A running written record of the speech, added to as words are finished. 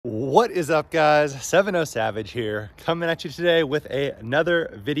What is up, guys? 70 Savage here, coming at you today with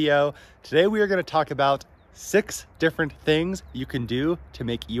another video. Today we are going to talk about 6 different things you can do to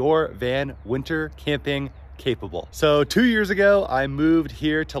make your van winter camping capable. So 2 years ago, I moved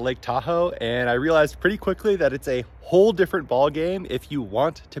here to Lake Tahoe, and I realized pretty quickly that it's a whole different ball game if you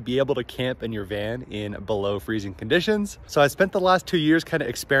want to be able to camp in your van in below freezing conditions. So I spent the last 2 years kind of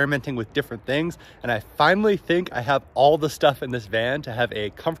experimenting with different things, and I finally think I have all the stuff in this van to have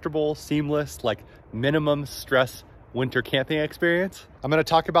a comfortable, seamless, like minimum stress winter camping experience. I'm going to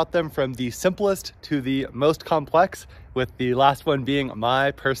talk about them from the simplest to the most complex, with the last one being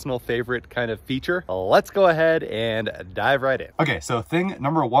my personal favorite kind of feature. Let's go ahead and dive right in. Okay, so thing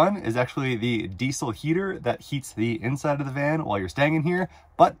number 1 is actually the diesel heater that heats the inside of the van while you're staying in here,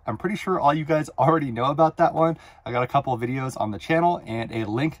 but I'm pretty sure all you guys already know about that one. I got a couple of videos on the channel and a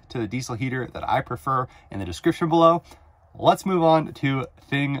link to the diesel heater that I prefer in the description below. Let's move on to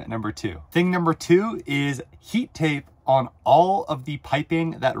thing number 2. Thing number 2 is heat tape on all of the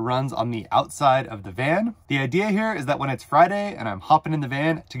piping that runs on the outside of the van. The idea here is that when it's Friday and I'm hopping in the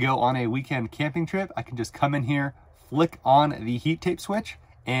van to go on a weekend camping trip, I can just come in here, flick on the heat tape switch,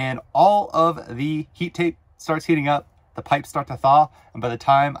 and all of the heat tape starts heating up, the pipes start to thaw, and by the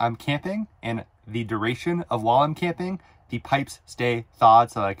time I'm camping and the duration of while I'm camping, the pipes stay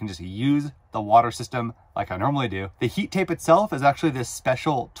thawed so that I can just use the water system like I normally do. The heat tape itself is actually this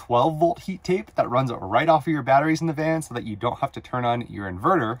special 12-volt heat tape that runs right off of your batteries in the van so that you don't have to turn on your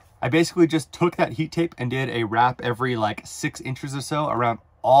inverter. I basically just took that heat tape and did a wrap every like 6 inches or so around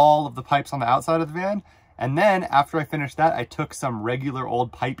all of the pipes on the outside of the van. And then after I finished that, I took some regular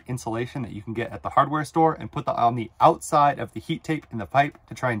old pipe insulation that you can get at the hardware store and put that on the outside of the heat tape in the pipe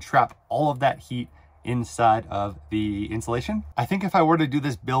to try and trap all of that heat inside of the insulation. I think if I were to do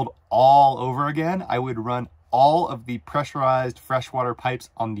this build all over again, I would run all of the pressurized freshwater pipes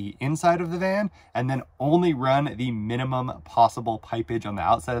on the inside of the van and then only run the minimum possible pipage on the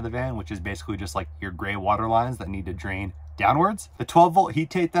outside of the van, which is basically just like your gray water lines that need to drain downwards. The 12-volt heat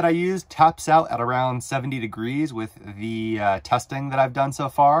tape that I use taps out at around 70 degrees with the testing that I've done so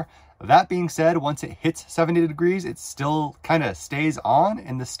far. That being said, once it hits 70 degrees, it still kind of stays on,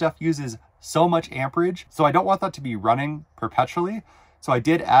 and the stuff uses so much amperage, so I don't want that to be running perpetually. So I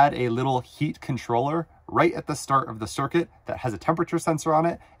did add a little heat controller right at the start of the circuit that has a temperature sensor on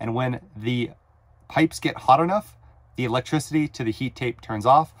it, and when the pipes get hot enough, the electricity to the heat tape turns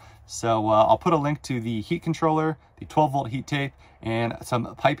off. So I'll put a link to the heat controller, the 12-volt heat tape, and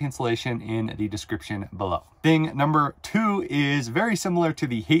some pipe insulation in the description below. Thing number 2 is very similar to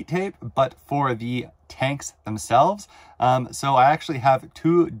the heat tape, but for the tanks themselves. So I actually have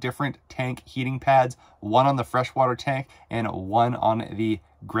 2 different tank heating pads, one on the freshwater tank and one on the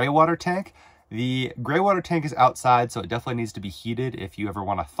gray water tank. The gray water tank is outside, so it definitely needs to be heated if you ever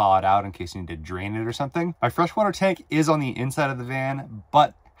want to thaw it out in case you need to drain it or something. My freshwater tank is on the inside of the van,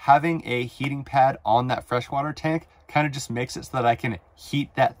 but having a heating pad on that freshwater tank kind of just makes it so that I can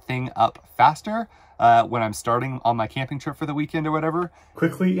heat that thing up faster when I'm starting on my camping trip for the weekend or whatever.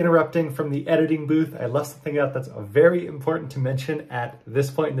 Quickly interrupting from the editing booth, I left something out that's very important to mention at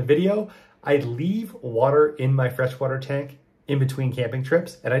this point in the video. I leave water in my freshwater tank in between camping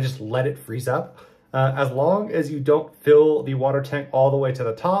trips, and I just let it freeze up. As long as you don't fill the water tank all the way to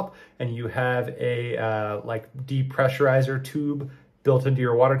the top and you have a like depressurizer tube built into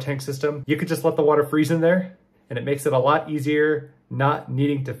your water tank system, you could just let the water freeze in there, and it makes it a lot easier not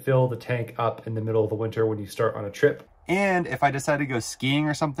needing to fill the tank up in the middle of the winter when you start on a trip. And if I decide to go skiing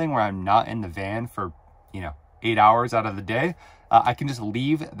or something where I'm not in the van for, 8 hours out of the day, I can just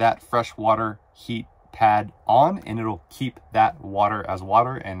leave that freshwater heat pad on and it'll keep that water as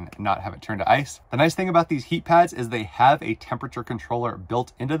water and not have it turn to ice. The nice thing about these heat pads is they have a temperature controller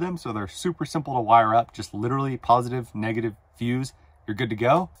built into them, so they're super simple to wire up, just literally positive, negative fuse. You're good to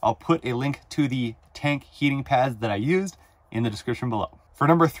go. I'll put a link to the tank heating pads that I used in the description below. For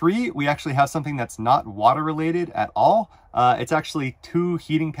number 3, we actually have something that's not water related at all. It's actually 2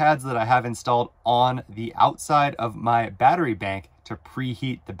 heating pads that I have installed on the outside of my battery bank to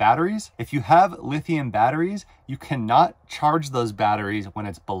preheat the batteries. If you have lithium batteries, you cannot charge those batteries when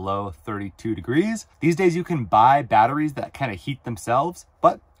it's below 32 degrees. These days you can buy batteries that kind of heat themselves,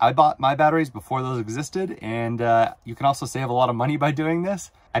 but I bought my batteries before those existed, and you can also save a lot of money by doing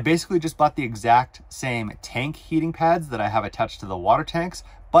this. I basically just bought the exact same tank heating pads that I have attached to the water tanks,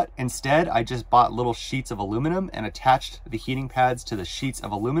 but instead I just bought little sheets of aluminum and attached the heating pads to the sheets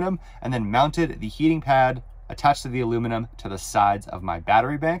of aluminum, and then mounted the heating pad attached to the aluminum to the sides of my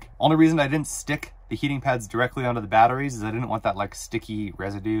battery bank. Only reason I didn't stick the heating pads directly onto the batteries is I didn't want that like sticky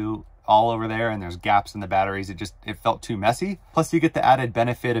residue all over there and there's gaps in the batteries. It felt too messy. Plus you get the added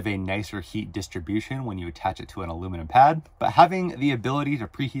benefit of a nicer heat distribution when you attach it to an aluminum pad. But having the ability to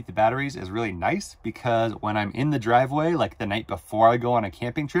preheat the batteries is really nice, because when I'm in the driveway, like the night before I go on a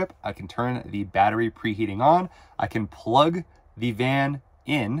camping trip, I can turn the battery preheating on. I can plug the van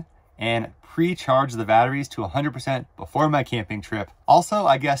in and pre-charge the batteries to 100% before my camping trip. Also,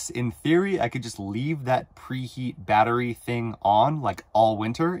 I guess in theory, I could just leave that preheat battery thing on like all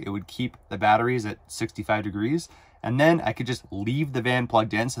winter. It would keep the batteries at 65 degrees. And then I could just leave the van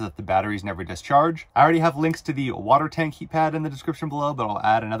plugged in so that the batteries never discharge. I already have links to the water tank heat pad in the description below, but I'll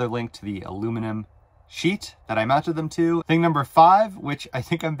add another link to the aluminum sheet that I mounted them to. Thing number 5, which I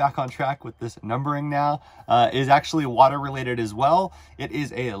think I'm back on track with this numbering now, is actually water related as well. It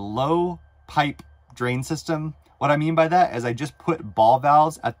is a low pipe drain system. What I mean by that is I just put ball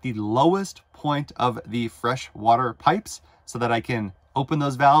valves at the lowest point of the fresh water pipes so that I can open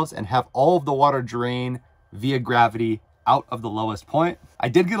those valves and have all of the water drain via gravity out of the lowest point. I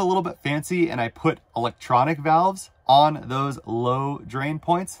did get a little bit fancy and I put electronic valves on those low drain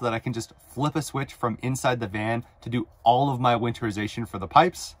points so that I can just flip a switch from inside the van to do all of my winterization for the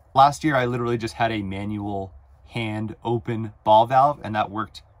pipes. Last year, I literally just had a manual hand open ball valve and that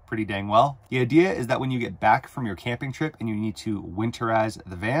worked pretty dang well. The idea is that when you get back from your camping trip and you need to winterize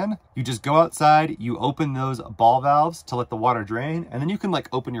the van, you just go outside, you open those ball valves to let the water drain, and then you can like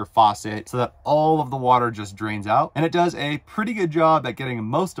open your faucet so that all of the water just drains out. And it does a pretty good job at getting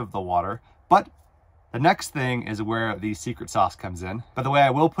most of the water, but the next thing is where the secret sauce comes in. By the way, I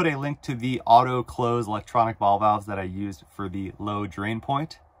will put a link to the auto close electronic ball valves that I used for the low drain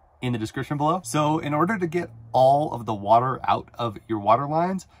point in the description below. So in order to get all of the water out of your water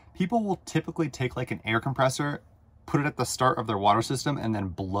lines, people will typically take like an air compressor, put it at the start of their water system, and then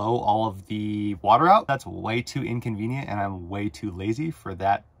blow all of the water out. That's way too inconvenient and I'm way too lazy for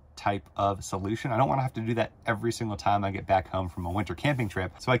that type of solution. I don't want to have to do that every single time I get back home from a winter camping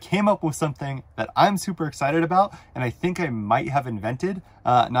trip. So I came up with something that I'm super excited about and I think I might have invented,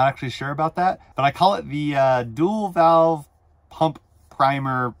 not actually sure about that, but I call it the dual valve pump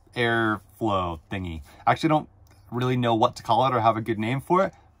primer airflow thingy. I actually don't really know what to call it or have a good name for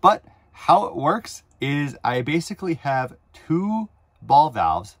it, but how it works is I basically have 2 ball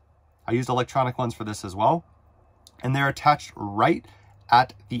valves. I used electronic ones for this as well, and they're attached right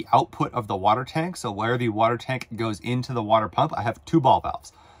at the output of the water tank. So where the water tank goes into the water pump, I have 2 ball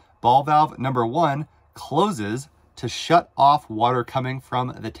valves. Ball valve number 1 closes to shut off water coming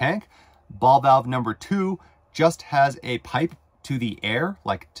from the tank. Ball valve number 2 just has a pipe to the air,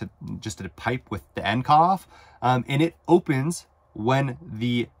 like to just a pipe with the end cut off, and it opens when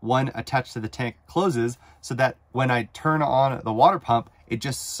the one attached to the tank closes, so that when I turn on the water pump, it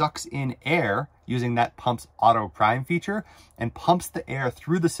just sucks in air using that pump's auto prime feature and pumps the air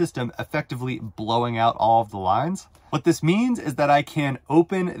through the system, effectively blowing out all of the lines. What this means is that I can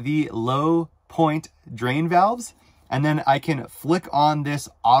open the low point drain valves and then I can flick on this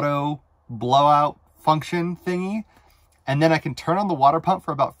auto blowout function thingy, and then I can turn on the water pump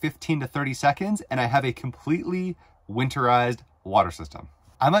for about 15 to 30 seconds and I have a completely winterized water system.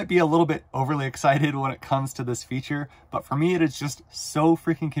 I might be a little bit overly excited when it comes to this feature, but for me, it is just so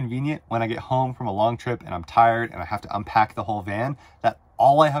freaking convenient when I get home from a long trip and I'm tired and I have to unpack the whole van, that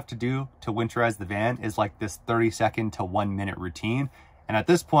all I have to do to winterize the van is like this 30-second to 1-minute routine. And at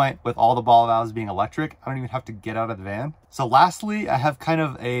this point, with all the ball valves being electric, I don't even have to get out of the van. So lastly, I have kind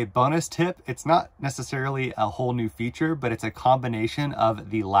of a bonus tip. It's not necessarily a whole new feature, but it's a combination of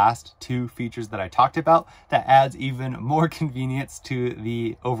the last 2 features that I talked about that adds even more convenience to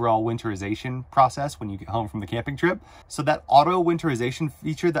the overall winterization process when you get home from the camping trip. So that auto winterization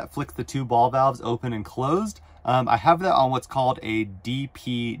feature that flicks the 2 ball valves open and closed, I have that on what's called a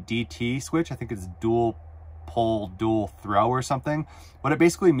DP/DT switch. I think it's dual pull, dual throw or something. What it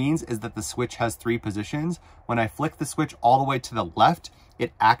basically means is that the switch has 3 positions. When I flick the switch all the way to the left,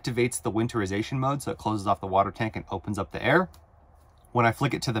 it activates the winterization mode, so it closes off the water tank and opens up the air. When I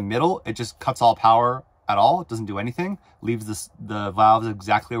flick it to the middle, it just cuts all power at all. It doesn't do anything, leaves the valves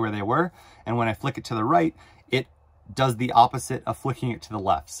exactly where they were. And when I flick it to the right, it does the opposite of flicking it to the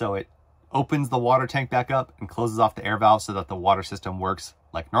left. So it opens the water tank back up and closes off the air valve so that the water system works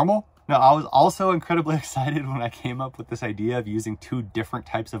like normal. Now, I was also incredibly excited when I came up with this idea of using 2 different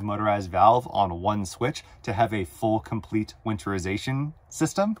types of motorized valve on one switch to have a full, complete winterization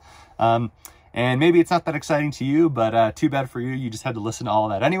system. And maybe it's not that exciting to you, but too bad for you. You just had to listen to all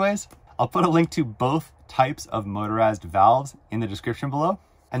of that anyways. I'll put a link to both types of motorized valves in the description below.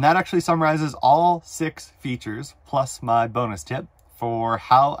 And that actually summarizes all 6 features plus my bonus tip for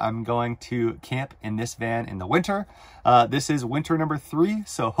how I'm going to camp in this van in the winter. This is winter number 3,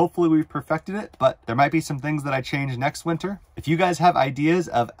 so hopefully we've perfected it, but there might be some things that I change next winter. If you guys have ideas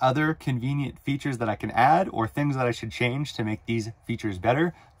of other convenient features that I can add or things that I should change to make these features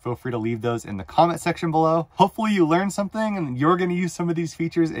better, feel free to leave those in the comment section below. Hopefully you learned something and you're gonna use some of these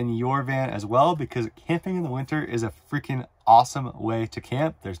features in your van as well, because camping in the winter is a freaking awesome way to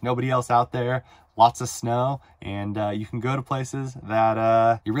camp. There's nobody else out there, lots of snow, and you can go to places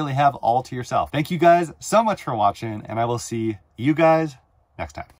that you really have all to yourself. Thank you guys so much for watching, and I will see you guys next time.